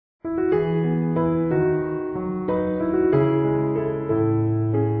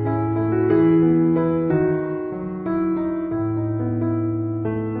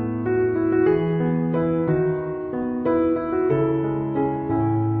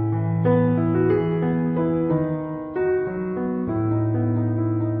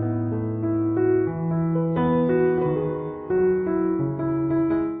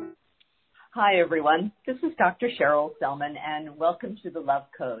Hi, everyone. This is Dr. Cheryl Selman, and welcome to the Love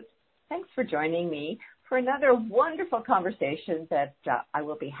Code. Thanks for joining me for another wonderful conversation that I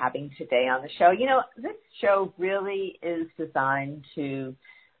will be having today on the show. You know, this show really is designed to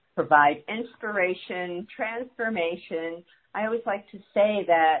provide inspiration, transformation. I always like to say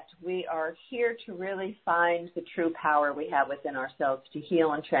that we are here to really find the true power we have within ourselves to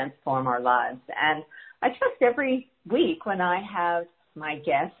heal and transform our lives. And I trust every week when I have my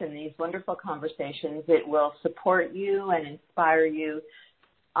guests in these wonderful conversations, it will support you and inspire you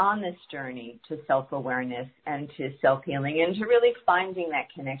on this journey to self-awareness and to self-healing and to really finding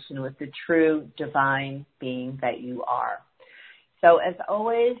that connection with the true divine being that you are. So as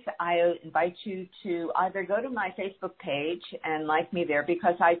always, I invite you to either go to my Facebook page and like me there,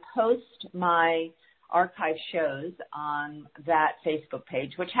 because I post my archive shows on that Facebook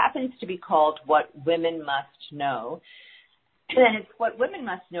page, which happens to be called What Women Must Know. And it's What Women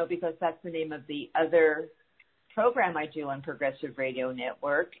Must Know because that's the name of the other program I do on Progressive Radio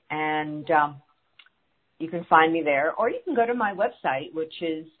Network. And you can find me there. Or you can go to my website, which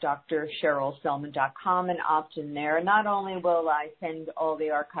is drcherylselman.com, and opt in there. Not only will I send all the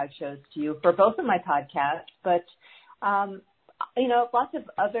archive shows to you for both of my podcasts, but, lots of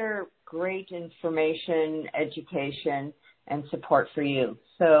other great information, education, and support for you.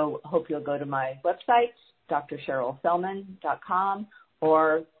 So hope you'll go to my website, drcherylselman.com,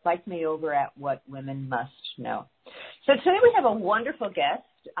 or like me over at What Women Must Know. So today we have a wonderful guest.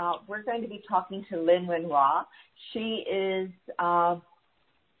 We're going to be talking to Lynne Renoir. She is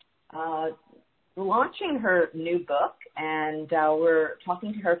launching her new book, and we're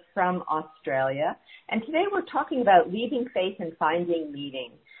talking to her from Australia. And today we're talking about leaving faith and finding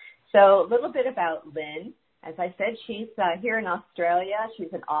meaning. So a little bit about Lynne. As I said, she's here in Australia.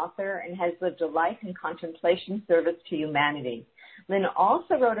 She's an author and has lived a life in contemplation service to humanity. Lynne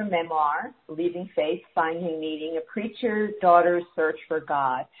also wrote a memoir, Leaving Faith, Finding Meaning, A Preacher's Daughter's Search for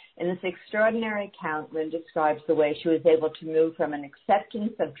God. In this extraordinary account, Lynne describes the way she was able to move from an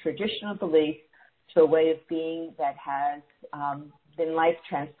acceptance of traditional belief to a way of being that has been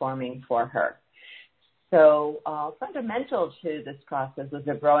life-transforming for her. So fundamental to this process was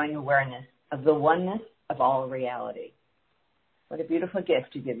a growing awareness of the oneness of all reality. What a beautiful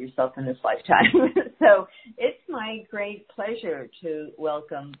gift to give yourself in this lifetime. So it's my great pleasure to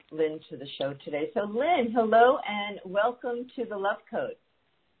welcome Lynne to the show today. So Lynne, hello and welcome to the Love Code.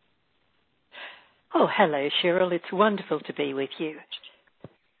 Oh, hello, Cheryl. It's wonderful to be with you.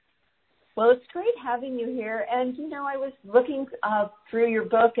 Well, it's great having you here. And, I was looking through your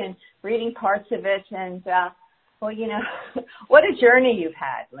book and reading parts of it, and what a journey you've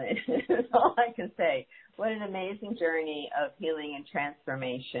had, Lynne. That's all I can say. What an amazing journey of healing and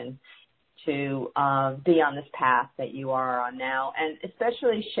transformation to be on this path that you are on now, and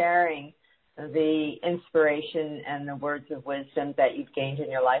especially sharing the inspiration and the words of wisdom that you've gained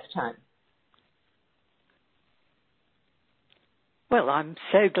in your lifetime. Well, I'm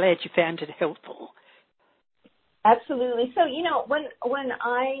so glad you found it helpful. Absolutely. So, when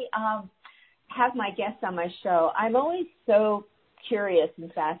I have my guests on my show, I'm always so curious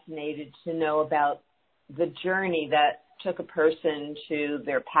and fascinated to know about the journey that took a person to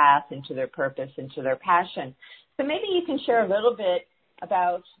their path and to their purpose and to their passion. So maybe you can share a little bit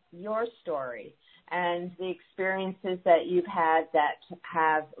about your story and the experiences that you've had that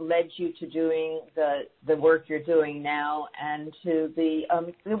have led you to doing the work you're doing now, and to the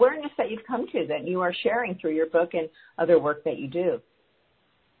awareness that you've come to that you are sharing through your book and other work that you do.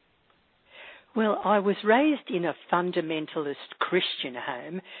 Well, I was raised in a fundamentalist Christian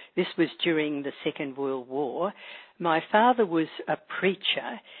home. This was during the Second World War. My father was a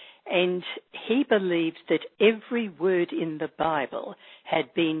preacher, and he believed that every word in the Bible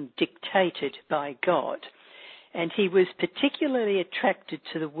had been dictated by God. And he was particularly attracted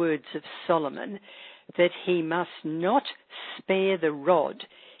to the words of Solomon, that he must not spare the rod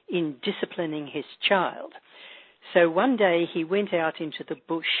in disciplining his child. So one day he went out into the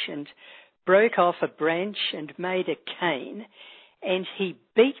bush and broke off a branch and made a cane, and he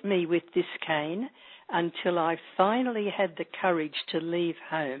beat me with this cane until I finally had the courage to leave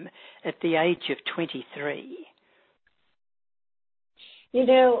home at the age of 23.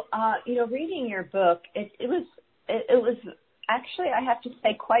 Reading your book, it was actually, I have to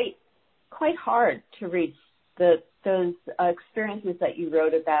say, quite hard to read those experiences that you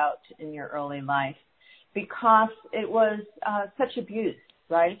wrote about in your early life, because it was such abuse.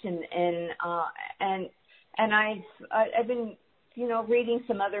 Right, and I've been reading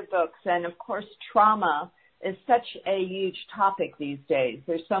some other books, and of course trauma is such a huge topic these days.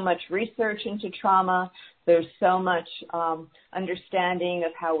 There's so much research into trauma. there's so much understanding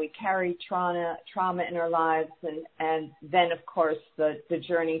of how we carry trauma in our lives, and then, of course, the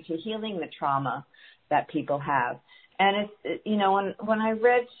journey to healing the trauma that people have. And it's, when I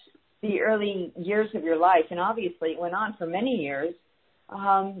read the early years of your life, and obviously it went on for many years,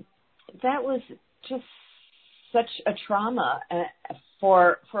 that was just such a trauma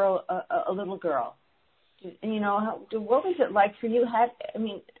for a little girl. What was it like for you?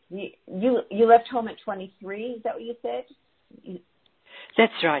 You left home at 23. Is that what you said?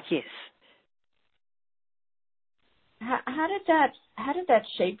 That's right. Yes. How did that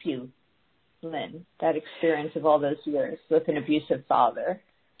shape you, Lynne? That experience of all those years with an abusive father.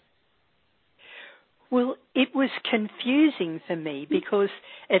 Well, it was confusing for me because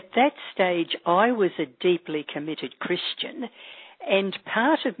at that stage I was a deeply committed Christian, and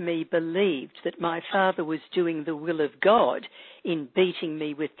part of me believed that my father was doing the will of God in beating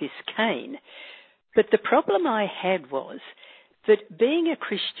me with this cane. But the problem I had was that being a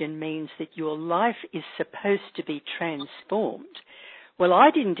Christian means that your life is supposed to be transformed. Well,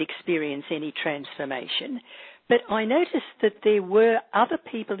 I didn't experience any transformation, but I noticed that there were other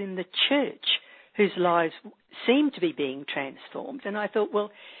people in the church whose lives seemed to be being transformed. And I thought, well,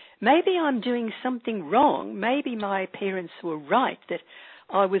 maybe I'm doing something wrong. Maybe my parents were right that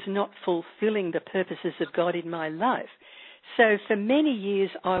I was not fulfilling the purposes of God in my life. So for many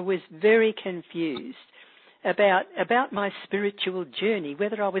years I was very confused about my spiritual journey,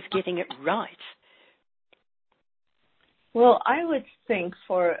 whether I was getting it right. Well, I would think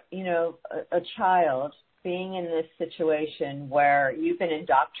for, a child being in this situation where you've been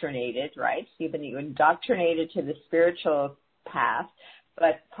indoctrinated, right? You've been indoctrinated to the spiritual path,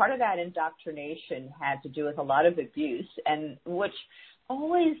 but part of that indoctrination had to do with a lot of abuse, and which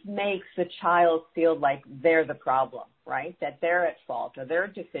always makes the child feel like they're the problem, right? That they're at fault or they're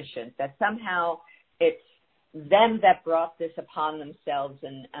deficient, that somehow it's them that brought this upon themselves,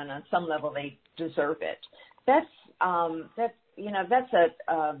 and on some level they deserve it. That's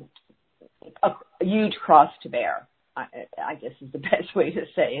a huge cross to bear, I guess is the best way to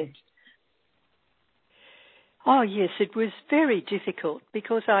say it. Oh, yes, it was very difficult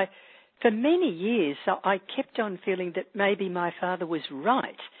because for many years, I kept on feeling that maybe my father was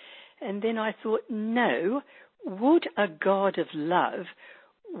right. And then I thought, no, would a God of love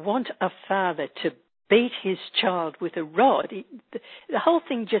want a father to beat his child with a rod? The whole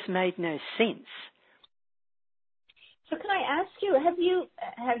thing just made no sense. So can I ask you,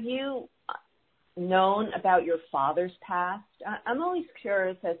 have you known about your father's past? I'm always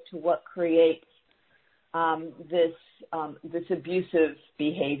curious as to what creates this abusive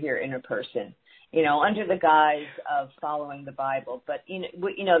behavior in a person, under the guise of following the Bible. But,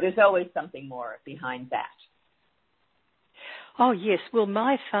 there's always something more behind that. Oh, yes. Well,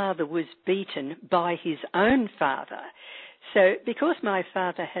 my father was beaten by his own father. So because my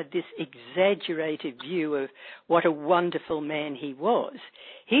father had this exaggerated view of what a wonderful man he was,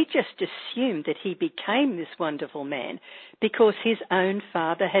 he just assumed that he became this wonderful man because his own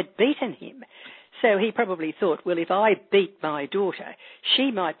father had beaten him. So he probably thought, well, if I beat my daughter,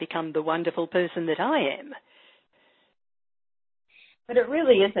 she might become the wonderful person that I am. But it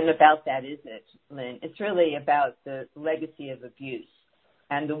really isn't about that, is it, Lynne? It's really about the legacy of abuse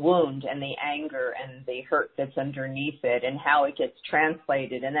and the wound and the anger and the hurt that's underneath it and how it gets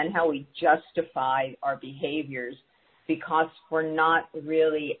translated, and then how we justify our behaviors because we're not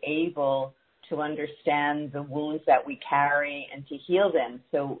really able to understand the wounds that we carry and to heal them.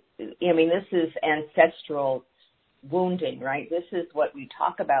 So, this is ancestral wounding, right? This is what we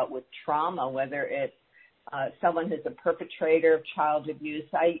talk about with trauma, whether it's someone who's a perpetrator of child abuse.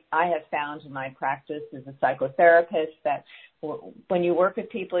 I have found in my practice as a psychotherapist that when you work with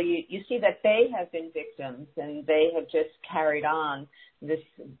people, you see that they have been victims and they have just carried on this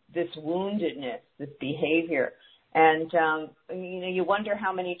woundedness, this behavior. And, you wonder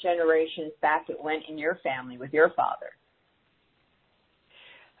how many generations back it went in your family with your father.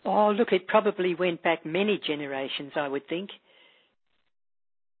 Oh, look, it probably went back many generations, I would think.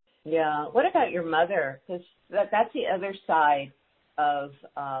 Yeah. What about your mother? Because that's the other side of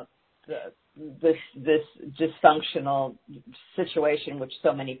this dysfunctional situation which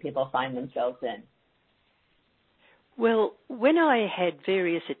so many people find themselves in. Well, when I had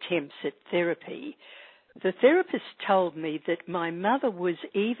various attempts at therapy, the therapist told me that my mother was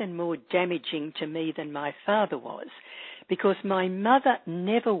even more damaging to me than my father was, because my mother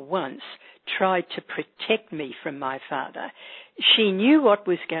never once tried to protect me from my father. She knew what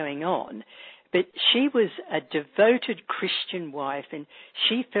was going on, But she was a devoted Christian wife, and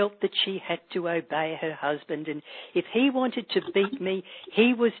she felt that she had to obey her husband, and if he wanted to beat me,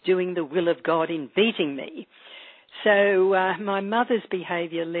 he was doing the will of God in beating me. So my mother's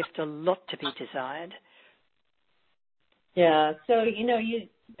behaviour left a lot to be desired. Yeah, so,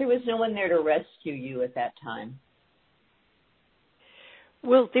 there was no one there to rescue you at that time.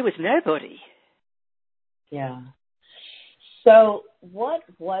 Well, there was nobody. Yeah. So what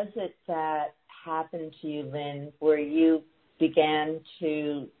was it that happened to you, Lynne, where you began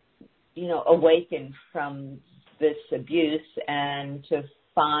to, awaken from this abuse and to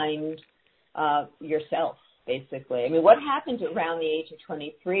find yourself, basically? I mean, what happened around the age of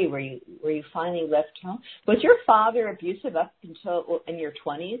 23 where you finally left home? Was your father abusive up until in your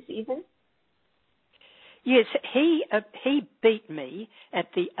 20s even? Yes, he beat me at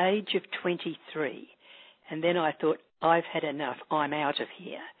the age of 23, and then I thought, I've had enough, I'm out of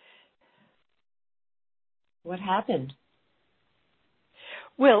here. What happened?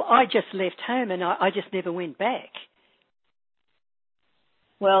 Well, I just left home and I just never went back.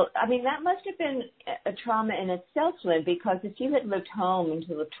 Well, I mean, that must have been a trauma in itself, Lynne, because if you had lived home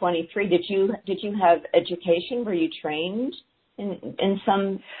until 23, did you have education? Were you trained in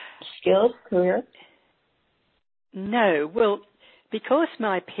some skills, career? No, well, because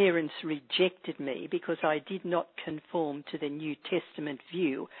my parents rejected me because I did not conform to the New Testament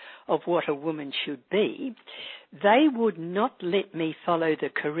view of what a woman should be, they would not let me follow the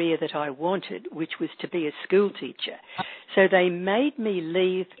career that I wanted, which was to be a school teacher. So they made me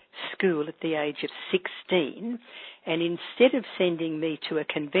leave school at the age of 16, and instead of sending me to a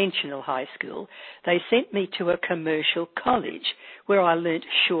conventional high school, they sent me to a commercial college where I learnt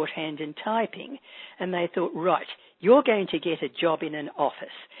shorthand and typing. And they thought, right, you're going to get a job in an office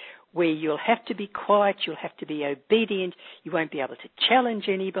where you'll have to be quiet, you'll have to be obedient, you won't be able to challenge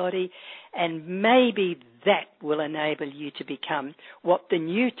anybody, and maybe that will enable you to become what the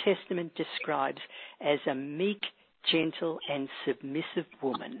New Testament describes as a meek, gentle, and submissive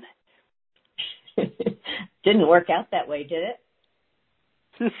woman. Didn't work out that way, did it?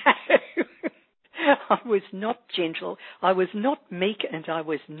 No. I was not gentle, I was not meek, and I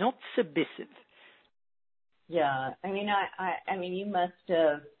was not submissive. Yeah, I mean, you must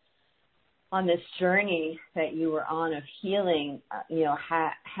have, on this journey that you were on of healing,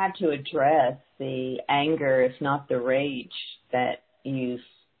 had to address the anger, if not the rage, that you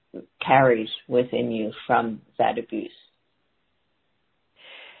carried within you from that abuse.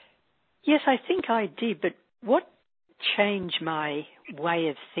 Yes, I think I did, but what changed my way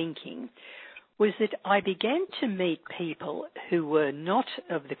of thinking was that I began to meet people who were not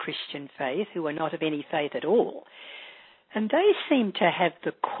of the Christian faith, who were not of any faith at all. And they seemed to have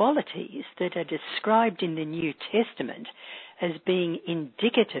the qualities that are described in the New Testament as being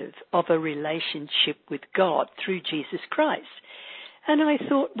indicative of a relationship with God through Jesus Christ. And I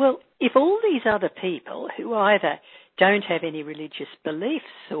thought, well, if all these other people who either don't have any religious beliefs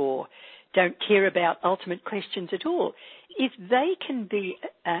or don't care about ultimate questions at all, if they can be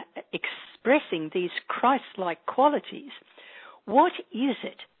expressing these Christ-like qualities, what is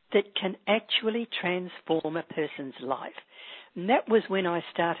it that can actually transform a person's life? And that was when I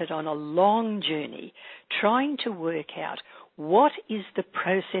started on a long journey trying to work out what is the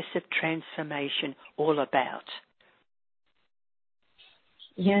process of transformation all about.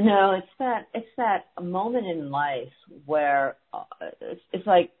 It's that moment in life where it's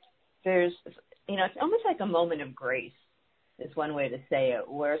like there's, it's almost like a moment of grace is one way to say it,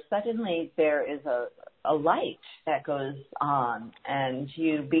 where suddenly there is a light that goes on and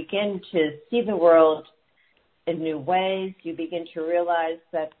you begin to see the world in new ways. You begin to realize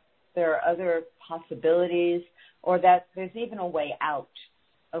that there are other possibilities, or that there's even a way out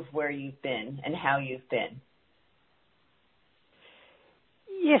of where you've been and how you've been.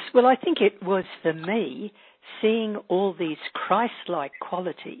 Yes, well, I think it was for me seeing all these Christ-like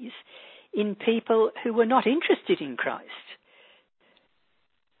qualities in people who were not interested in Christ.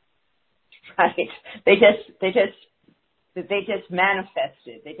 Right. They just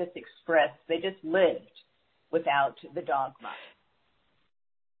manifested. They just expressed. They just lived without the dogma.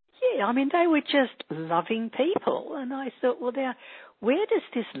 Yeah, I mean, they were just loving people. And I thought, well, now, where does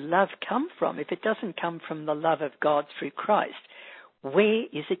this love come from? If it doesn't come from the love of God through Christ, where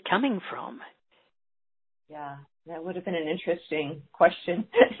is it coming from? Yeah, that would have been an interesting question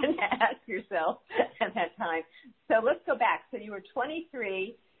to ask yourself at that time. So let's go back. So you were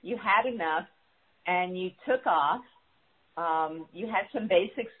 23, you had enough, and you took off. You had some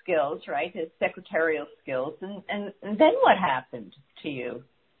basic skills, right, his secretarial skills. And then what happened to you?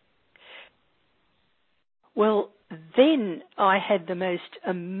 Well, then I had the most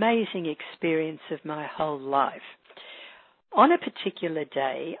amazing experience of my whole life. On a particular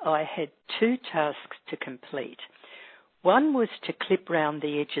day, I had 2 tasks to complete. One was to clip round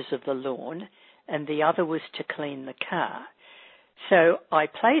the edges of the lawn, and the other was to clean the car. So I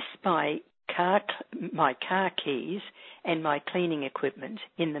placed my car keys and my cleaning equipment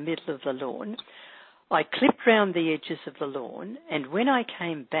in the middle of the lawn. I clipped round the edges of the lawn, and when I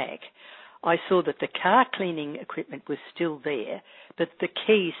came back, I saw that the car cleaning equipment was still there, but the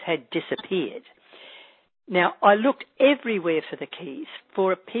keys had disappeared. Now, I looked everywhere for the keys.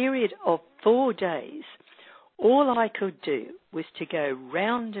 For a period of 4 days, all I could do was to go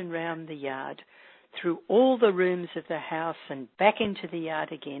round and round the yard, through all the rooms of the house and back into the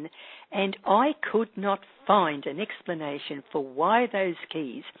yard again, and I could not find an explanation for why those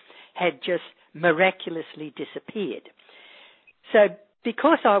keys had just miraculously disappeared. So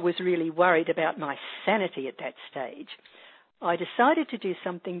because I was really worried about my sanity at that stage, I decided to do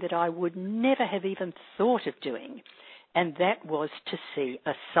something that I would never have even thought of doing, and that was to see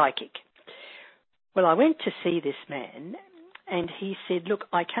a psychic. Well, I went to see this man, and he said, look,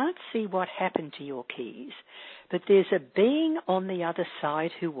 I can't see what happened to your keys, but there's a being on the other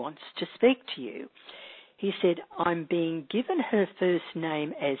side who wants to speak to you. He said, I'm being given her first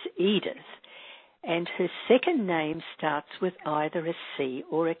name as Edith, and her second name starts with either a C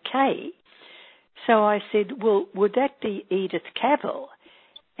or a K. So I said, well, would that be Edith Cavell?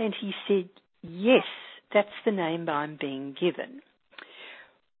 And he said, yes, that's the name I'm being given.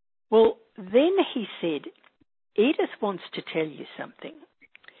 Well, then he said, Edith wants to tell you something.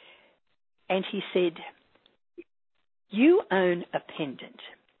 And he said, you own a pendant.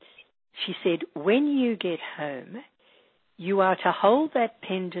 She said, when you get home, you are to hold that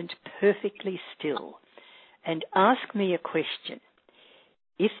pendant perfectly still and ask me a question.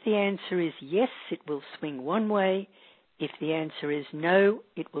 If the answer is yes, it will swing one way. If the answer is no,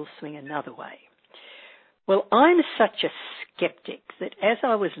 it will swing another way. Well, I'm such a skeptic that as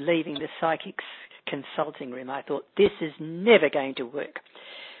I was leaving the psychic's consulting room, I thought, this is never going to work.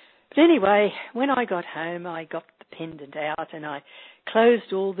 But anyway, when I got home, I got the pendant out and I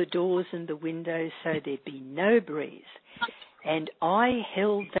closed all the doors and the windows so there'd be no breeze. And I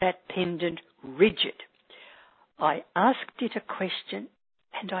held that pendant rigid. I asked it a question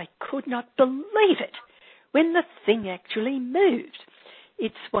and I could not believe it when the thing actually moved.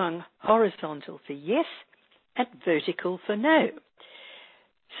 It swung horizontal for yes and vertical for no.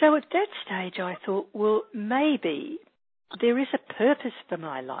 So at that stage I thought, well, maybe there is a purpose for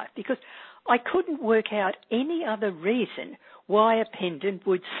my life, because I couldn't work out any other reason why a pendant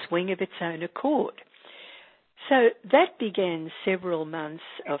would swing of its own accord. So that began several months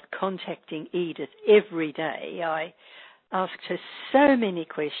of contacting Edith every day. I asked her so many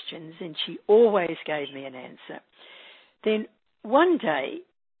questions and she always gave me an answer. Then one day,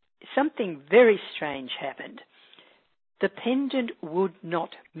 something very strange happened. The pendant would not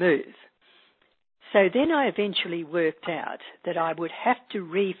move. So then I eventually worked out that I would have to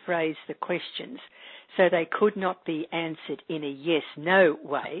rephrase the questions so they could not be answered in a yes-no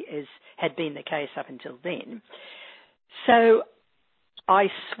way, as had been the case up until then. So I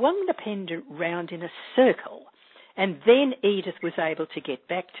swung the pendant round in a circle, and then Edith was able to get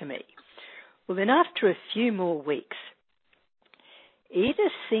back to me. Well, then after a few more weeks,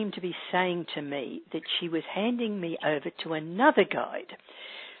 Edith seemed to be saying to me that she was handing me over to another guide.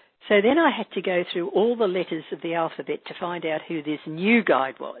 So then I had to go through all the letters of the alphabet to find out who this new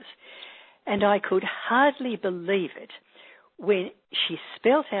guide was. And I could hardly believe it when she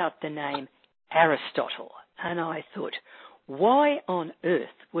spelt out the name Aristotle. And I thought, why on earth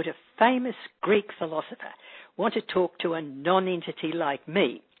would a famous Greek philosopher want to talk to a non-entity like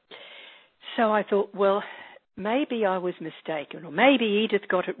me? So I thought, well, maybe I was mistaken, or maybe Edith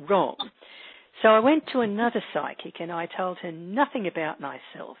got it wrong. So I went to another psychic and I told her nothing about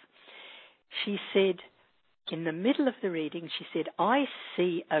myself. She said, in the middle of the reading, she said, I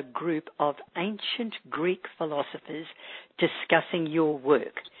see a group of ancient Greek philosophers discussing your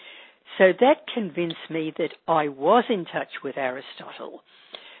work. So that convinced me that I was in touch with Aristotle.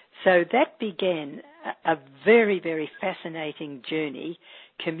 So that began a very, very fascinating journey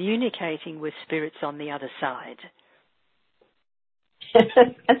communicating with spirits on the other side.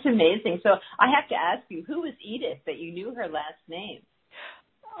 That's amazing. So I have to ask you, who was Edith that you knew her last name?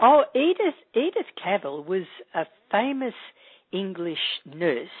 Oh, Edith Cavell was a famous English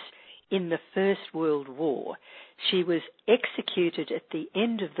nurse in the First World War. She was executed at the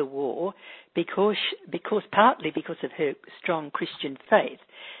end of the war partly because of her strong Christian faith.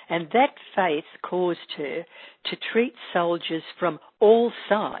 And that faith caused her to treat soldiers from all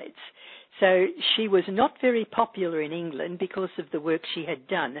sides. So she was not very popular in England because of the work she had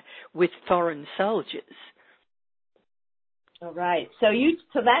done with foreign soldiers. All right. So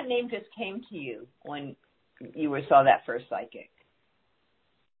that name just came to you when you saw that first psychic.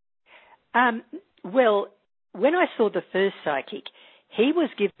 Well, when I saw the first psychic, he was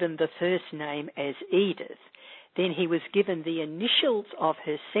given the first name as Edith. Then he was given the initials of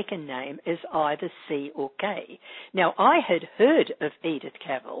her second name as either C or K. Now, I had heard of Edith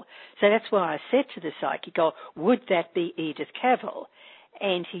Cavell, so that's why I said to the psychic, oh, would that be Edith Cavell?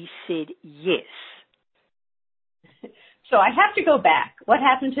 And he said yes. So I have to go back. What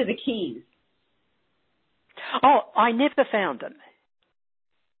happened to the keys? Oh, I never found them.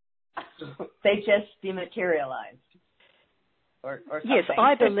 They just dematerialized. Or something. Yes,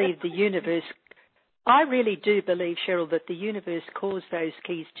 I believe the universe, I really do believe, Cheryl, that the universe caused those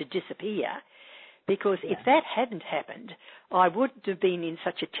keys to disappear, because if that hadn't happened, I wouldn't have been in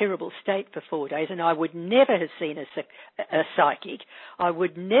such a terrible state for 4 days, and I would never have seen a psychic. I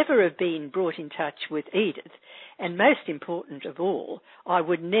would never have been brought in touch with Edith. And most important of all, I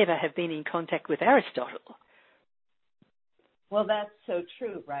would never have been in contact with Aristotle. Well, that's so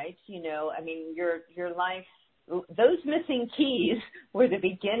true, right? You know, I mean, your life, those missing keys were the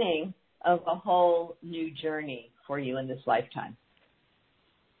beginning of a whole new journey for you in this lifetime.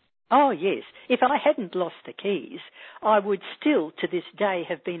 Oh, yes. If I hadn't lost the keys, I would still, to this day,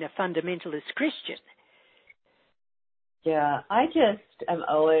 have been a fundamentalist Christian. Yeah, I just am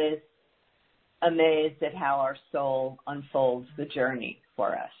always amazed at how our soul unfolds the journey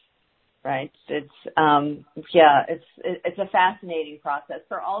for us, right? It's a fascinating process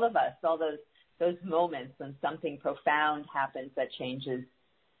for all of us, all those moments when something profound happens that changes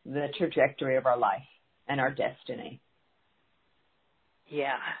the trajectory of our life and our destiny.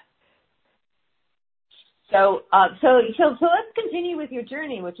 Yeah. So let's continue with your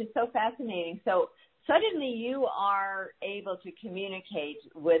journey, which is so fascinating. So suddenly you are able to communicate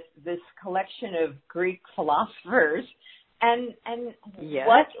with this collection of Greek philosophers, and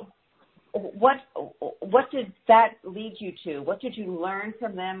what did that lead you to? What did you learn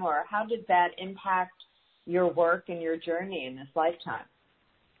from them, or how did that impact your work and your journey in this lifetime?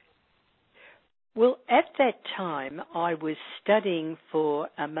 Well, at that time, I was studying for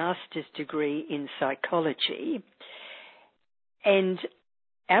a master's degree in psychology, and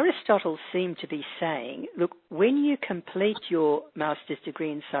Aristotle seemed to be saying, look, when you complete your master's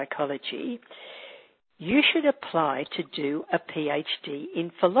degree in psychology, you should apply to do a Ph.D.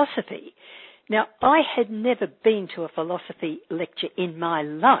 in philosophy. Now, I had never been to a philosophy lecture in my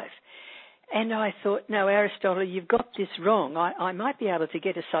life. And I thought, no, Aristotle, you've got this wrong. I might be able to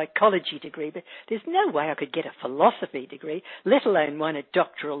get a psychology degree, but there's no way I could get a philosophy degree, let alone one at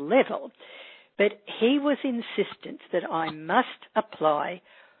doctoral level. But he was insistent that I must apply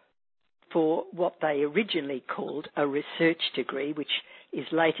for what they originally called a research degree, which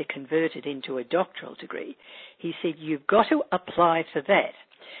is later converted into a doctoral degree. He said, you've got to apply for that.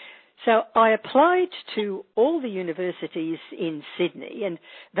 So I applied to all the universities in Sydney, and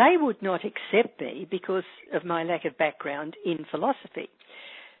they would not accept me because of my lack of background in philosophy.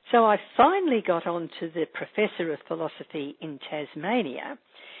 So I finally got on to the professor of philosophy in Tasmania,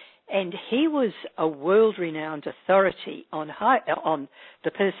 and he was a world-renowned authority on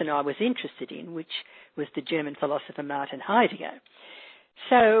the person I was interested in, which was the German philosopher Martin Heidegger.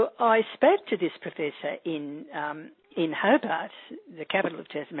 So I spoke to this professor in Hobart, the capital of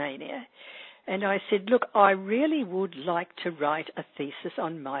Tasmania, and I said, look, I really would like to write a thesis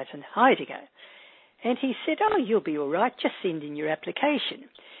on Martin Heidegger. And he said, oh, you'll be all right, just send in your application.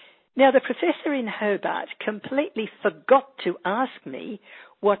 Now, the professor in Hobart completely forgot to ask me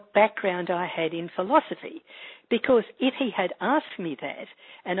what background I had in philosophy, because if he had asked me that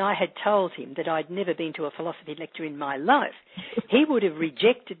and I had told him that I'd never been to a philosophy lecture in my life, he would have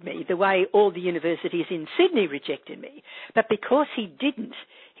rejected me the way all the universities in Sydney rejected me. But because he didn't,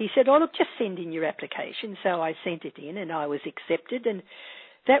 he said, oh, look, just send in your application. So I sent it in and I was accepted, and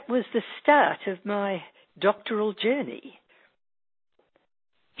that was the start of my doctoral journey.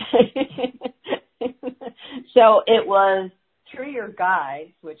 So it was through your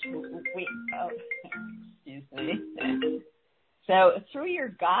guides, which excuse me. So through your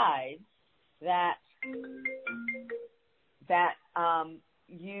guides that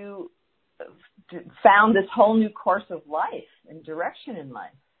you found this whole new course of life and direction in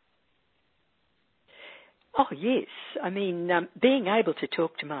life. Oh, yes. I mean, being able to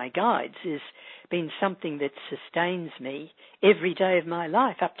talk to my guides has been something that sustains me every day of my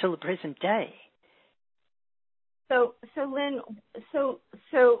life up till the present day. So Lynne,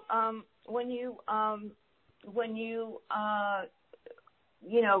 when you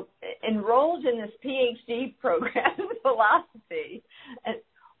enrolled in this Ph.D. program in philosophy. And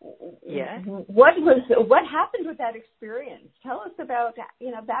Yeah. what happened with that experience? Tell us about,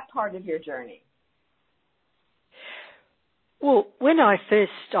 that part of your journey. Well, when I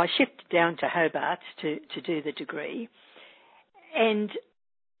shifted down to Hobart to do the degree, and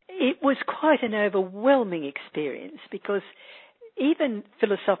it was quite an overwhelming experience because even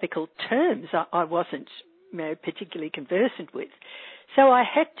philosophical terms I wasn't particularly conversant with. So I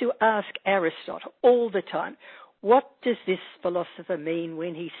had to ask Aristotle all the time, what does this philosopher mean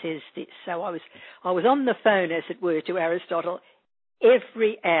when he says this? So I was on the phone, as it were, to Aristotle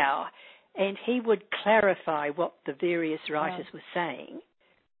every hour, and he would clarify what the various writers were saying.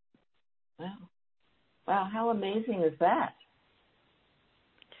 Wow, how amazing is that?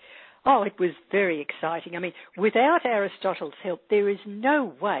 Oh, it was very exciting. I mean, without Aristotle's help, there is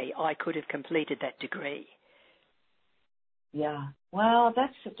no way I could have completed that degree. Yeah. Well,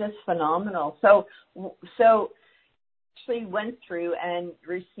 that's just phenomenal. So actually went through and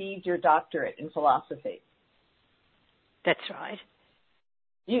received your doctorate in philosophy. That's right.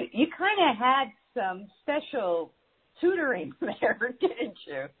 You kind of had some special tutoring there, didn't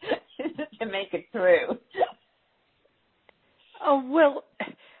you, to make it through? Oh, well,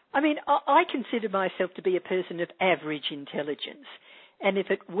 I mean, I consider myself to be a person of average intelligence. And if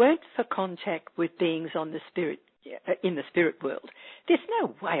it weren't for contact with beings in the spirit world, there's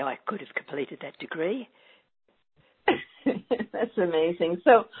no way I could have completed that degree. That's amazing.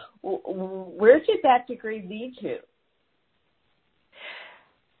 So where did that degree lead to?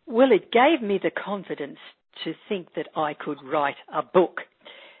 Well, it gave me the confidence to think that I could write a book.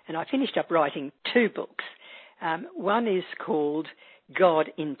 And I finished up writing 2 books. One is called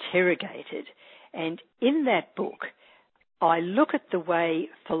God Interrogated. And in that book, I look at the way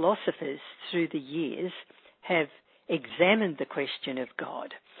philosophers through the years have examined the question of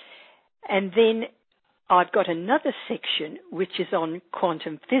God. And then I've got another section which is on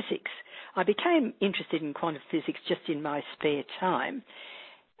quantum physics. I became interested in quantum physics just in my spare time.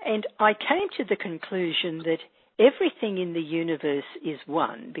 And I came to the conclusion that everything in the universe is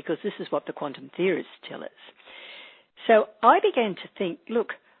one, because this is what the quantum theorists tell us. So I began to think,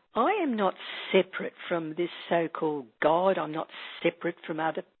 look, I am not separate from this so-called God. I'm not separate from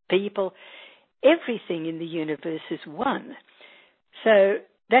other people. Everything in the universe is one. So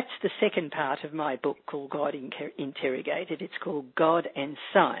that's the second part of my book called God Interrogated. It's called God and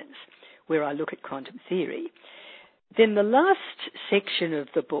Science, where I look at quantum theory. Then the last section of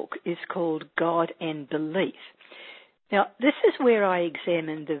the book is called God and Belief. Now, this is where I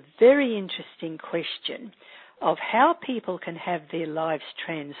examine the very interesting question of how people can have their lives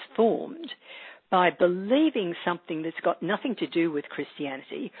transformed by believing something that's got nothing to do with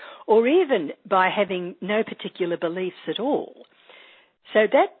Christianity, or even by having no particular beliefs at all. So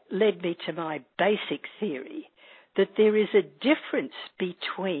that led me to my basic theory that there is a difference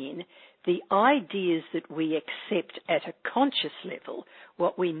between the ideas that we accept at a conscious level,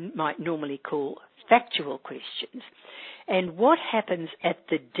 what we might normally call factual questions, and what happens at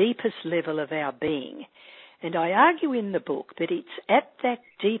the deepest level of our being. And I argue in the book that it's at that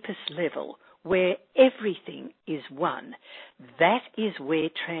deepest level where everything is one. That is where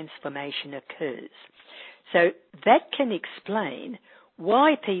transformation occurs. So that can explain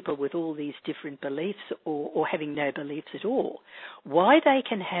why people with all these different beliefs or having no beliefs at all, why they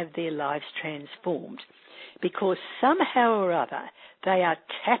can have their lives transformed. Because somehow or other they are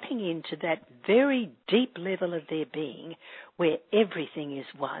tapping into that very deep level of their being where everything is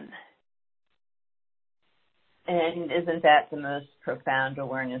one. And isn't that the most profound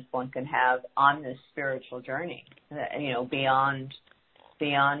awareness one can have on this spiritual journey? Beyond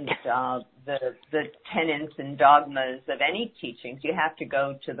the tenets and dogmas of any teachings, you have to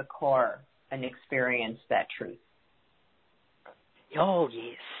go to the core and experience that truth. Oh,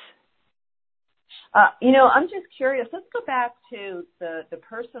 yes. I'm just curious. Let's go back to the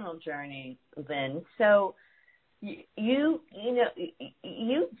personal journey, Lynne. So you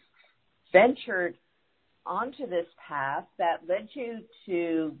ventured onto this path that led you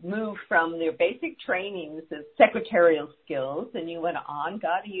to move from your basic trainings of secretarial skills, and you went on,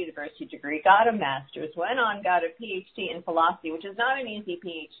 got a university degree, got a master's, went on, got a Ph.D. in philosophy, which is not an easy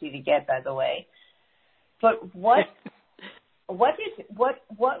Ph.D. to get, by the way. But what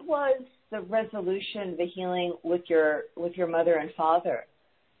was the resolution, the healing with your mother and father?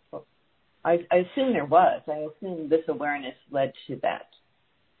 I assume there was. I assume this awareness led to that.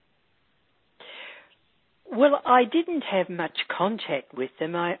 Well, I didn't have much contact with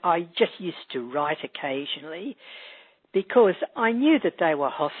them. I just used to write occasionally because I knew that they were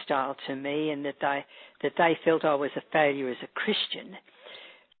hostile to me and that they felt I was a failure as a Christian.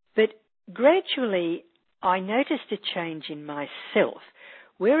 But gradually I noticed a change in myself,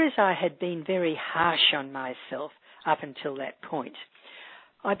 whereas I had been very harsh on myself up until that point.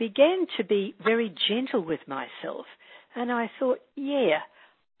 I began to be very gentle with myself, and I thought, yeah,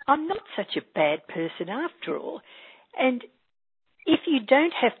 I'm not such a bad person after all. And if you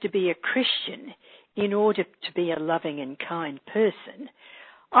don't have to be a Christian in order to be a loving and kind person,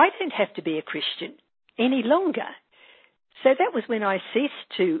 I don't have to be a Christian any longer. So that was when I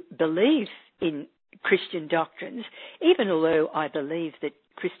ceased to believe in Christian doctrines, even although I believe that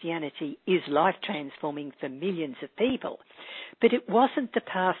Christianity is life-transforming for millions of people. But it wasn't the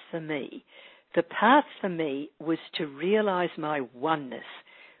path for me. The path for me was to realize my oneness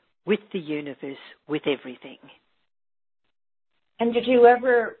with the universe, with everything. And did you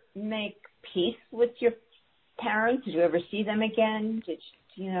ever make peace with your parents? Did you ever see them again? Did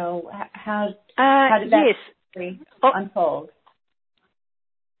you know how did that unfold?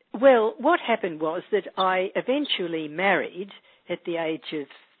 Well, what happened was that I eventually married at the age of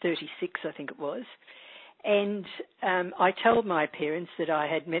 36, I think it was, and I told my parents that I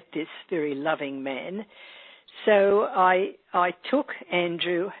had met this very loving man. So I took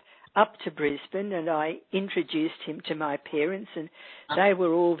Andrew up to Brisbane and I introduced him to my parents, and they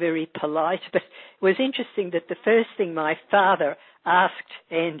were all very polite. But it was interesting that the first thing my father asked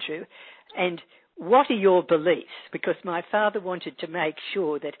Andrew, and what are your beliefs? Because my father wanted to make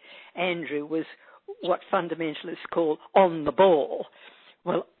sure that Andrew was what fundamentalists call on the ball.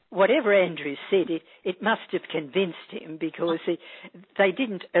 Well, whatever Andrew said, it must have convinced him, because they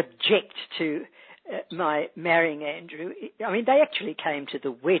didn't object to my marrying Andrew. I mean, they actually came to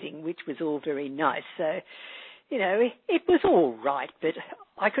the wedding, which was all very nice. So, you know, it was all right, but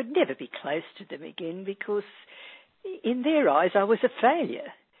I could never be close to them again because in their eyes I was a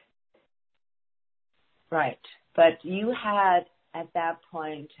failure. Right. But you had, at that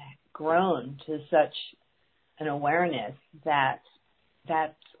point, grown to such an awareness that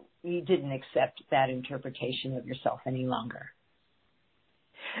you didn't accept that interpretation of yourself any longer.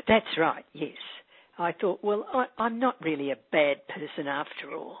 That's right, yes. I thought, well, I'm not really a bad person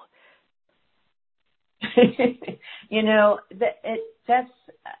after all. You know, that's,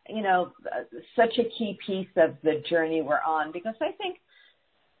 you know, such a key piece of the journey we're on, because I think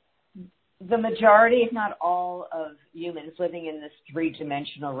the majority, if not all, of humans living in this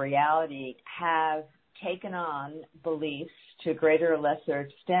three-dimensional reality have taken on beliefs to a greater or lesser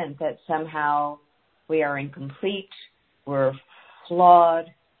extent that somehow we are incomplete, we're flawed,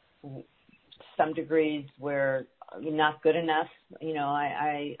 some degrees we're not good enough. You know,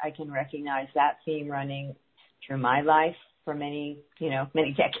 I can recognize that theme running through my life for many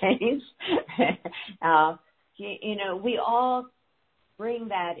decades. You know, we all bring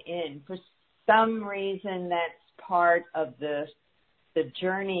that in. For some reason, that's part of the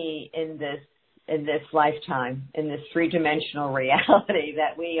journey in this lifetime, in this three-dimensional reality,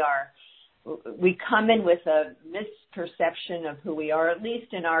 that we come in with a misperception of who we are, at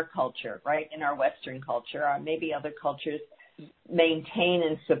least in our culture, right? In our Western culture, or maybe other cultures maintain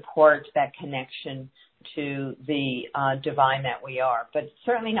and support that connection to the divine that we are, but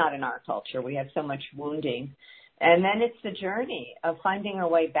certainly not in our culture. We have so much wounding. And then it's the journey of finding our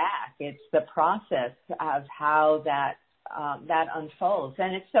way back. It's the process of how that unfolds.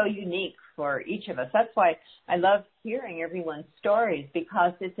 And it's so unique for each of us. That's why I love hearing everyone's stories,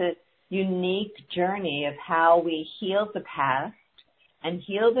 because it's a unique journey of how we heal the past and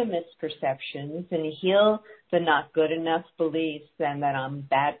heal the misperceptions and heal the not good enough beliefs and that I'm a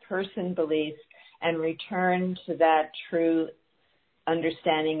bad person beliefs, and return to that true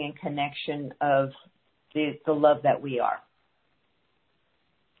understanding and connection of the love that we are.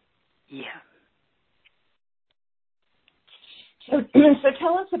 Yeah. So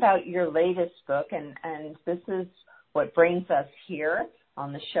tell us about your latest book, and this is what brings us here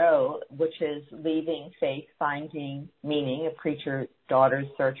on the show, which is Leaving Faith, Finding Meaning, A Preacher Daughter's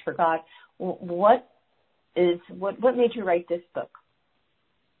Search for God. What made you write this book?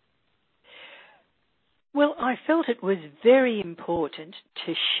 Well, I felt it was very important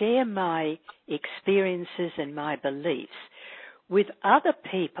to share my experiences and my beliefs with other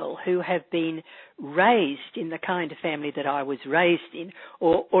people who have been raised in the kind of family that I was raised in,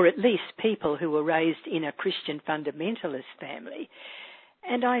 or at least people who were raised in a Christian fundamentalist family.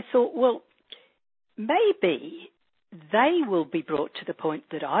 And I thought, well, maybe they will be brought to the point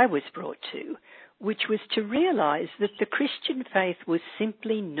that I was brought to, which was to realize that the Christian faith was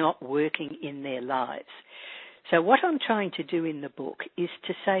simply not working in their lives. So what I'm trying to do in the book is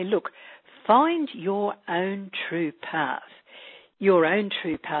to say, look, find your own true path. Your own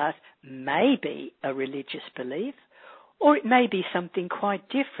true path may be a religious belief, or it may be something quite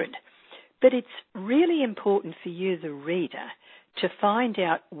different. But it's really important for you, the reader, to find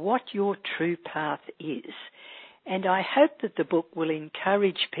out what your true path is. And I hope that the book will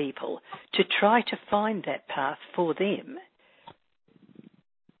encourage people to try to find that path for them.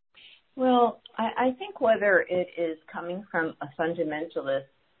 Well, I think whether it is coming from a fundamentalist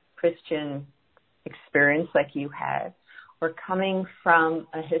Christian experience like you had, or coming from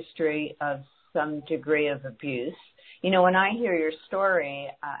a history of some degree of abuse, when I hear your story,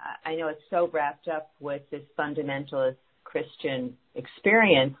 I know it's so wrapped up with this fundamentalist Christian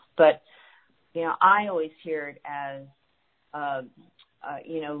experience, but, I always hear it as,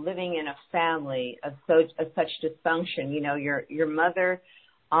 living in a family of such dysfunction. Your mother,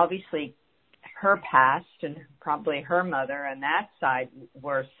 obviously, her past and probably her mother on that side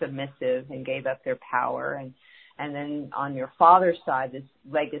were submissive and gave up their power. And then on your father's side, this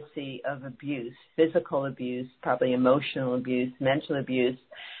legacy of abuse, physical abuse, probably emotional abuse, mental abuse.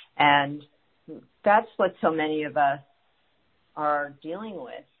 And that's what so many of us are dealing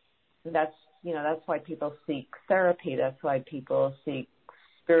with. That's why people seek therapy. That's why people seek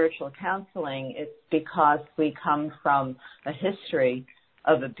spiritual counseling. It's because we come from a history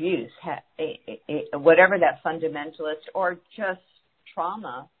of abuse, whatever that fundamentalist or just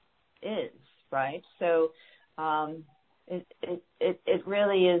trauma is, right? So it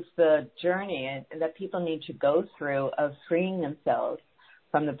really is the journey that people need to go through of freeing themselves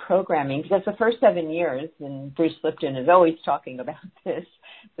from the programming, because the first 7 years, and Bruce Lipton is always talking about this,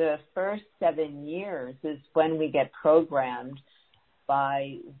 the first 7 years is when we get programmed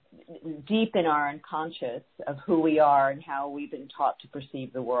by deep in our unconscious of who we are and how we've been taught to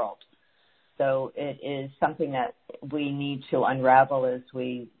perceive the world. So it is something that we need to unravel as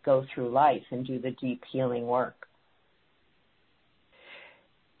we go through life and do the deep healing work.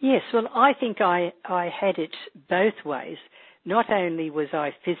 Yes, well, I think I had it both ways. Not only was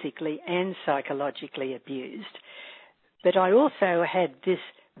I physically and psychologically abused, but I also had this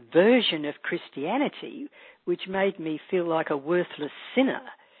version of Christianity which made me feel like a worthless sinner.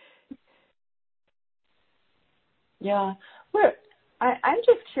 Yeah. I'm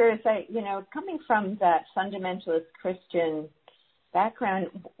just curious, coming from that fundamentalist Christian background,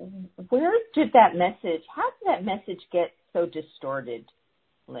 how did that message get so distorted,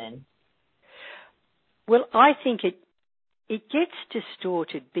 Lynne? Well, I think it gets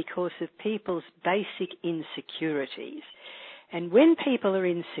distorted because of people's basic insecurities. And when people are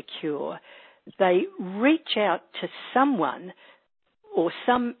insecure, they reach out to someone or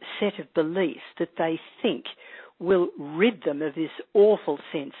some set of beliefs that they think will rid them of this awful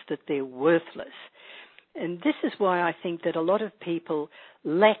sense that they're worthless. And this is why I think that a lot of people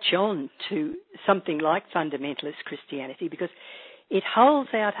latch on to something like fundamentalist Christianity, because it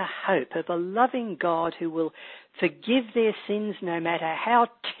holds out a hope of a loving God who will forgive their sins no matter how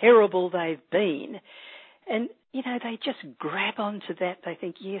terrible they've been. And, they just grab onto that. They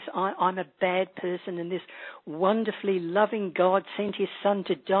think, yes, I'm a bad person, and this wonderfully loving God sent his son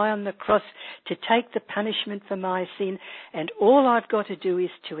to die on the cross to take the punishment for my sin, and all I've got to do is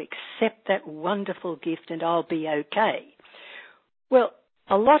to accept that wonderful gift and I'll be okay. Well,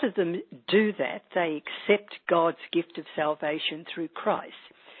 a lot of them do that. They accept God's gift of salvation through Christ.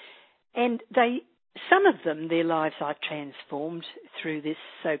 And some of them, their lives are transformed through this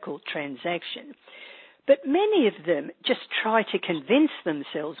so-called transaction. But many of them just try to convince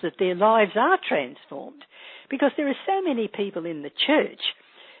themselves that their lives are transformed, because there are so many people in the church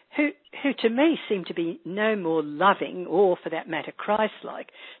who to me seem to be no more loving or, for that matter, Christ-like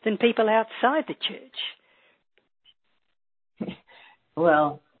than people outside the church.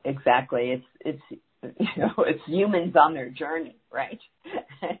 Well, exactly. It's humans on their journey, right?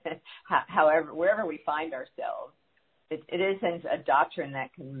 However, wherever we find ourselves, it isn't a doctrine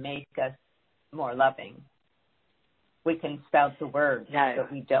that can make us more loving. We can spout the words, no,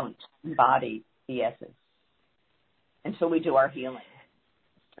 but we don't embody the essence until we do our healing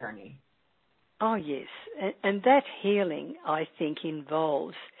journey. Oh, yes. And that healing, I think,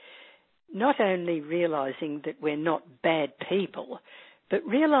 involves not only realizing that we're not bad people, but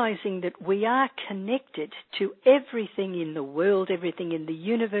realizing that we are connected to everything in the world, everything in the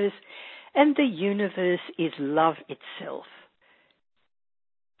universe, and the universe is love itself.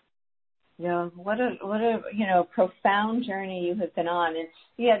 Yeah, what a profound journey you have been on. And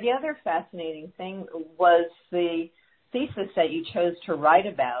yeah, the other fascinating thing was the thesis that you chose to write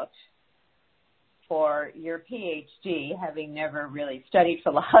about for your Ph.D., having never really studied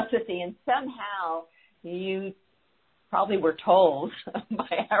philosophy, and somehow you probably were told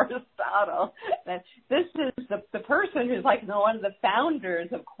by Aristotle that this is the person who's like one of the founders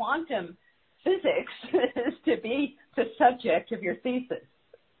of quantum physics is to be the subject of your thesis?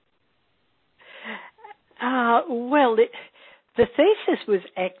 Well, the thesis was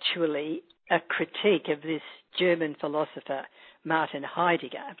actually a critique of this German philosopher, Martin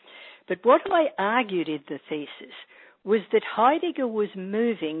Heidegger. But what I argued in the thesis was that Heidegger was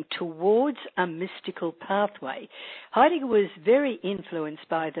moving towards a mystical pathway. Heidegger was very influenced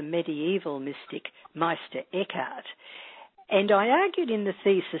by the medieval mystic Meister Eckhart. And I argued in the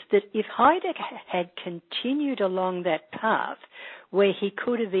thesis that if Heidegger had continued along that path where he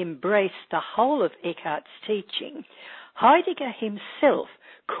could have embraced the whole of Eckhart's teaching, Heidegger himself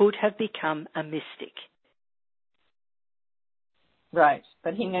could have become a mystic. Right,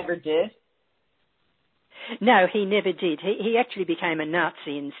 but he never did? No, he never did. He actually became a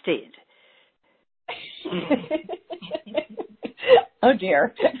Nazi instead. Oh,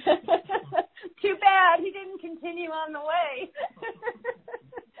 dear. Too bad he didn't continue on the way.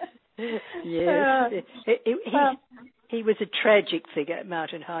 Yes. He was a tragic figure,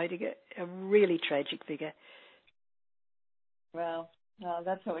 Martin Heidegger, a really tragic figure. Well,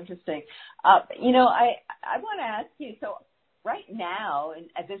 that's so interesting. I want to ask you, so right now,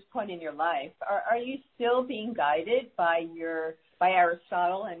 at this point in your life, are you still being guided by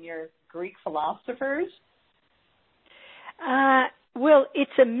Aristotle and your Greek philosophers? Well,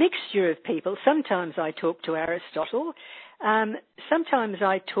 it's a mixture of people. Sometimes I talk to Aristotle. Sometimes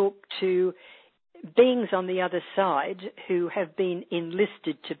I talk to beings on the other side who have been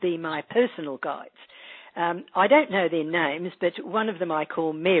enlisted to be my personal guides. I don't know their names, but one of them I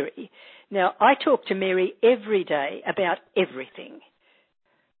call Mary. Now, I talk to Mary every day about everything.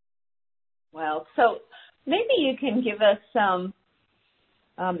 Well, so maybe you can give us some,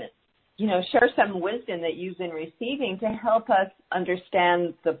 share some wisdom that you've been receiving to help us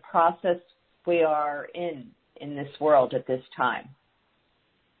understand the process we are in this world at this time.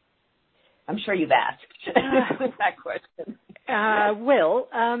 I'm sure you've asked that question.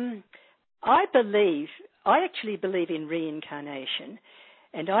 I actually believe in reincarnation,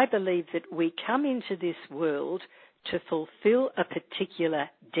 and I believe that we come into this world to fulfill a particular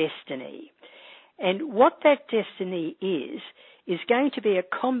destiny. And what that destiny is going to be a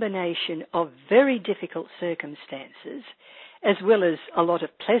combination of very difficult circumstances as well as a lot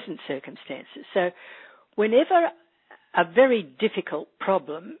of pleasant circumstances. So whenever a very difficult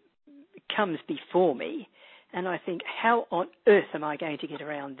problem comes before me, and I think, how on earth am I going to get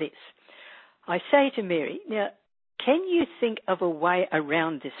around this? I say to Mary, now, can you think of a way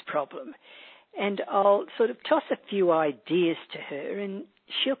around this problem? And I'll sort of toss a few ideas to her, and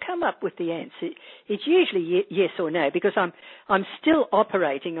she'll come up with the answer. It's usually yes or no, because I'm still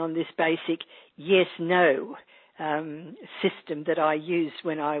operating on this basic yes-no system that I used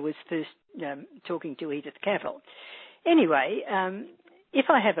when I was first talking to Edith Cavell. Anyway, if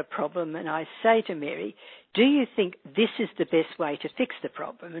I have a problem and I say to Mary, do you think this is the best way to fix the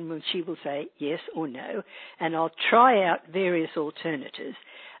problem? And she will say yes or no, and I'll try out various alternatives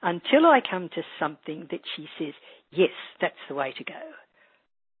until I come to something that she says, yes, that's the way to go.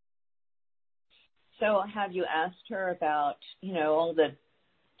 So have you asked her about, all the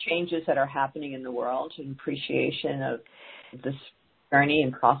changes that are happening in the world and appreciation of this journey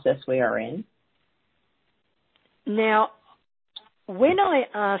and process we are in? Now, when I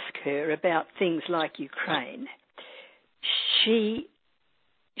ask her about things like Ukraine, she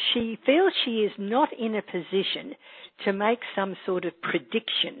feels she is not in a position to make some sort of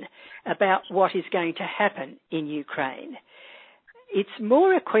prediction about what is going to happen in Ukraine. It's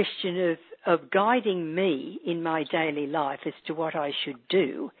more a question of guiding me in my daily life as to what I should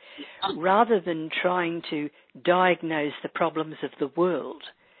do, rather than trying to diagnose the problems of the world.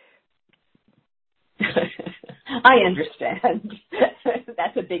 I understand.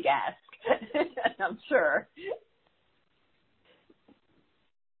 That's a big ask, I'm sure.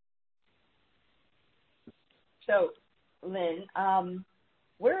 So, Lynne,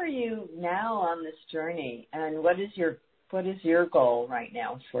 where are you now on this journey, and what is your goal right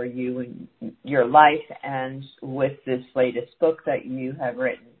now for you and your life and with this latest book that you have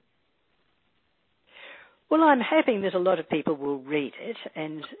written? Well, I'm hoping that a lot of people will read it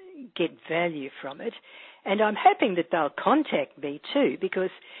and get value from it. And I'm hoping that they'll contact me too,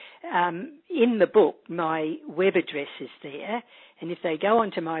 because in the book, my web address is there. And if they go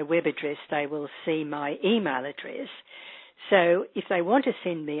onto my web address, they will see my email address. So if they want to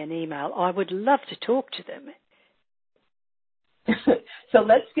send me an email, I would love to talk to them. So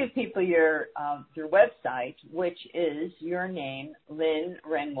let's give people your website, which is your name, Lynne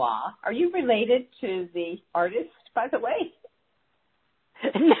Renoir. Are you related to the artist, by the way?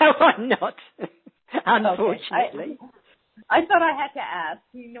 No, I'm not. Unfortunately. Okay. I thought I had to ask.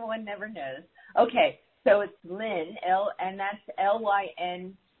 No one never knows. Okay, So it's Lynne, and that's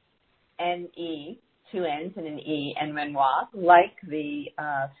Lynne, 2 N's and an E, and Renoir, like the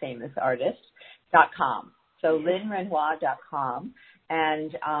famous artist, .com. So LynneRenoir.com.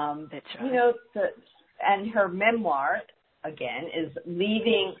 And, That's right. And her memoir, again, is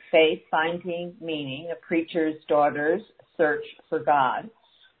Leaving Faith, Finding Meaning, A Preacher's Daughter's Search for God.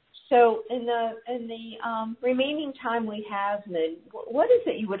 So in the remaining time we have, Lynne, what is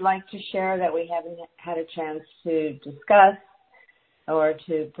it you would like to share that we haven't had a chance to discuss or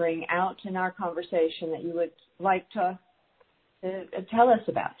to bring out in our conversation that you would like to tell us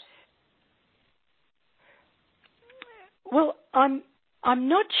about? Well, I'm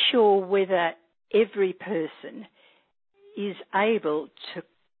not sure whether every person is able to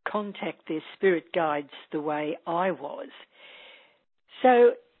contact their spirit guides the way I was.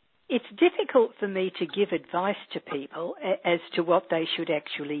 So it's difficult for me to give advice to people as to what they should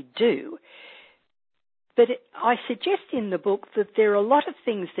actually do. But I suggest in the book that there are a lot of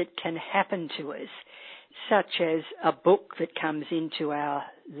things that can happen to us, such as a book that comes into our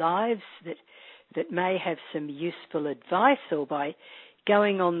lives that may have some useful advice, or by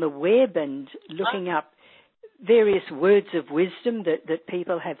going on the web and looking up various words of wisdom that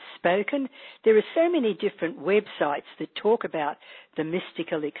people have spoken. There are so many different websites that talk about the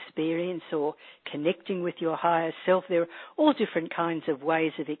mystical experience or connecting with your higher self. There are all different kinds of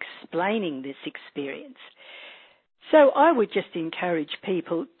ways of explaining this experience. So I would just encourage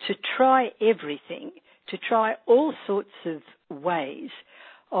people to try everything, to try all sorts of ways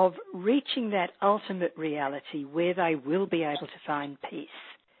of reaching that ultimate reality where they will be able to find peace.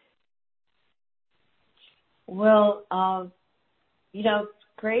 Well,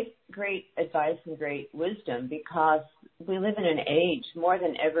 great advice and great wisdom, because we live in an age more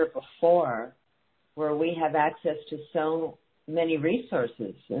than ever before where we have access to so many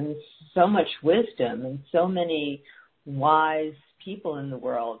resources and so much wisdom and so many wise people in the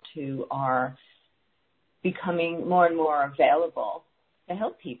world who are becoming more and more available to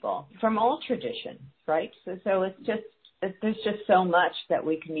help people from all traditions, right? So there's just so much that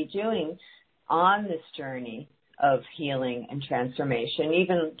we can be doing on this journey of healing and transformation,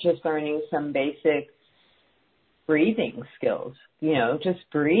 even just learning some basic breathing skills. Just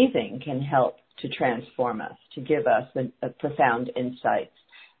breathing can help to transform us, to give us a profound insight,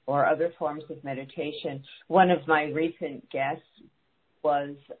 or other forms of meditation. One of my recent guests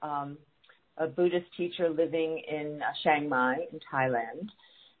was a Buddhist teacher living in Chiang Mai in Thailand,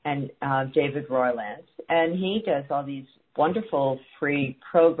 and David Royland, and he does all these wonderful free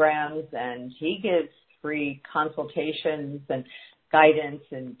programs, and he gives free consultations and guidance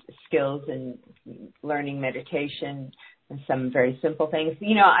and skills in learning meditation and some very simple things.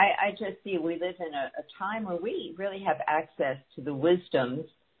 I just see we live in a time where we really have access to the wisdoms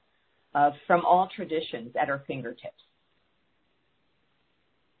from all traditions at our fingertips.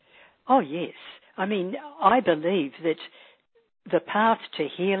 Oh, yes. I mean, I believe that the path to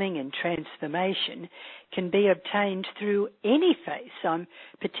healing and transformation can be obtained through any faith. I'm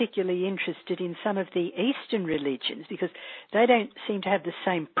particularly interested in some of the Eastern religions because they don't seem to have the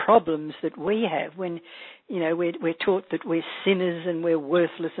same problems that we have when, we're taught that we're sinners and we're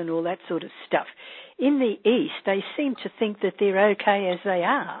worthless and all that sort of stuff. In the East, they seem to think that they're okay as they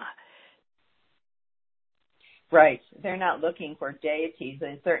are. Right. They're not looking for deities.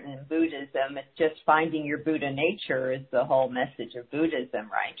 And certainly in Buddhism, it's just finding your Buddha nature is the whole message of Buddhism,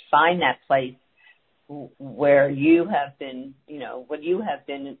 right? Find that place where you have been, what you have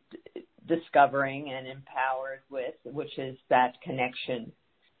been discovering and empowered with, which is that connection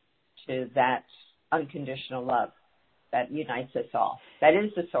to that unconditional love that unites us all. That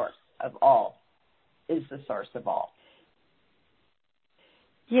is the source of all,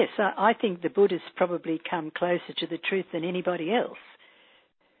 Yes, I think the Buddhists probably come closer to the truth than anybody else.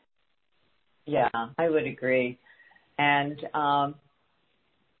 Yeah, I would agree. And,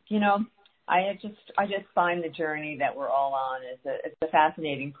 I just find the journey that we're all on is a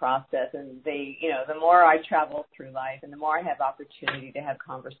fascinating process. And the more I travel through life and the more I have opportunity to have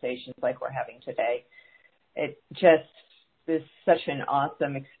conversations like we're having today, it just is such an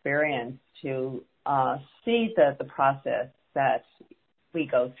awesome experience to see the process that we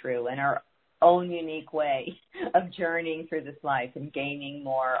go through in our own unique way of journeying through this life and gaining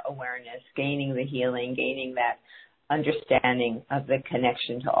more awareness, gaining the healing, gaining that understanding of the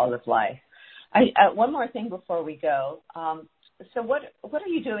connection to all of life. One more thing before we go. So what are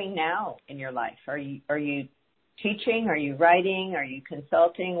you doing now in your life? Are you teaching? Are you writing? Are you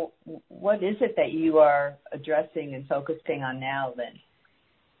consulting? What is it that you are addressing and focusing on now, Lynne?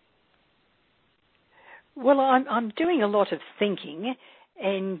 Well, I'm doing a lot of thinking,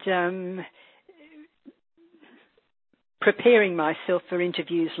 and preparing myself for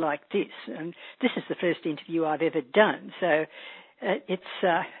interviews like this. And this is the first interview I've ever done, so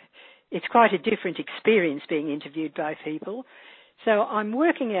it's quite a different experience being interviewed by people. So I'm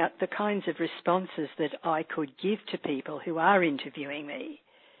working out the kinds of responses that I could give to people who are interviewing me.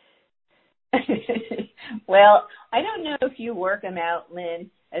 Well, I don't know if you work them out, Lynn,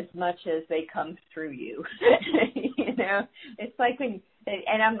 as much as they come through you. You know, it's like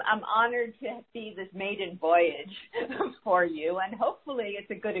and I'm honored to be this maiden voyage for you, and hopefully it's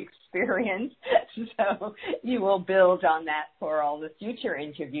a good experience. So you will build on that for all the future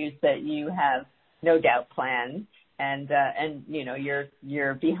interviews that you have no doubt planned. And you know,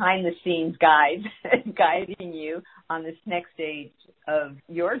 your behind the scenes guide guiding you on this next stage of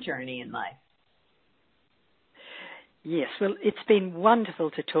your journey in life. Yes, well, it's been wonderful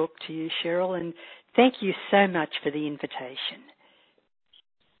to talk to you, Cheryl, and thank you so much for the invitation.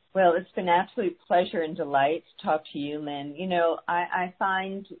 Well, it's been an absolute pleasure and delight to talk to you, Lynn. You know, I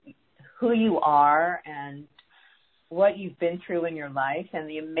find who you are and what you've been through in your life and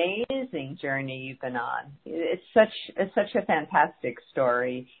the amazing journey you've been on. It's such a fantastic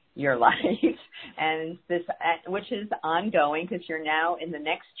story, your life, and this, which is ongoing because you're now in the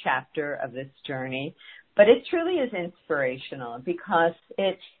next chapter of this journey. But it truly is inspirational because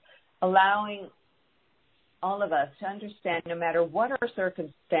it's allowing all of us to understand, no matter what our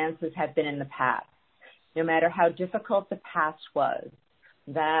circumstances have been in the past, no matter how difficult the past was,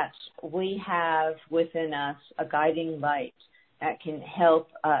 that we have within us a guiding light that can help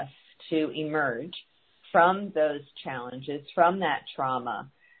us to emerge from those challenges, from that trauma,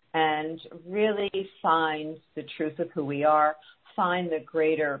 and really find the truth of who we are, find the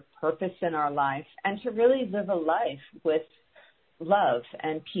greater purpose in our life, and to really live a life with love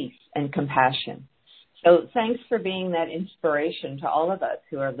and peace and compassion. So thanks for being that inspiration to all of us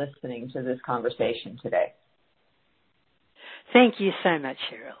who are listening to this conversation today. Thank you so much,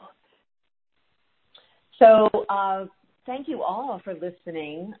 Cheryl. So thank you all for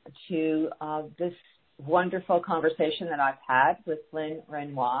listening to this wonderful conversation that I've had with Lynne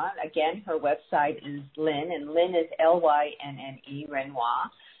Renoir. Again, her website is Lynne, and Lynne is Lynnne,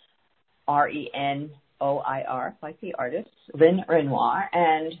 Renoir, Renoir, like the artist, Lynne Renoir.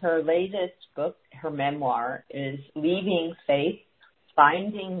 And her latest book, her memoir, is Leaving Faith,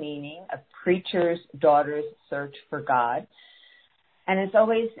 Finding Meaning, A Preacher's Daughter's Search for God. And as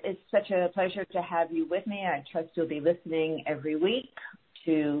always, it's such a pleasure to have you with me. I trust you'll be listening every week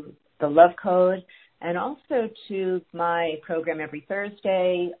to The Love Code and also to my program every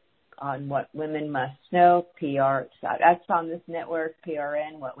Thursday on What Women Must Know, that's on this network,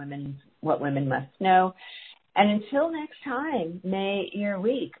 PRN, What Women Must Know. And until next time, may your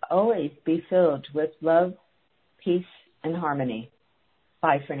week always be filled with love, peace, and harmony.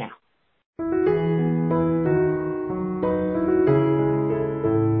 Bye for now.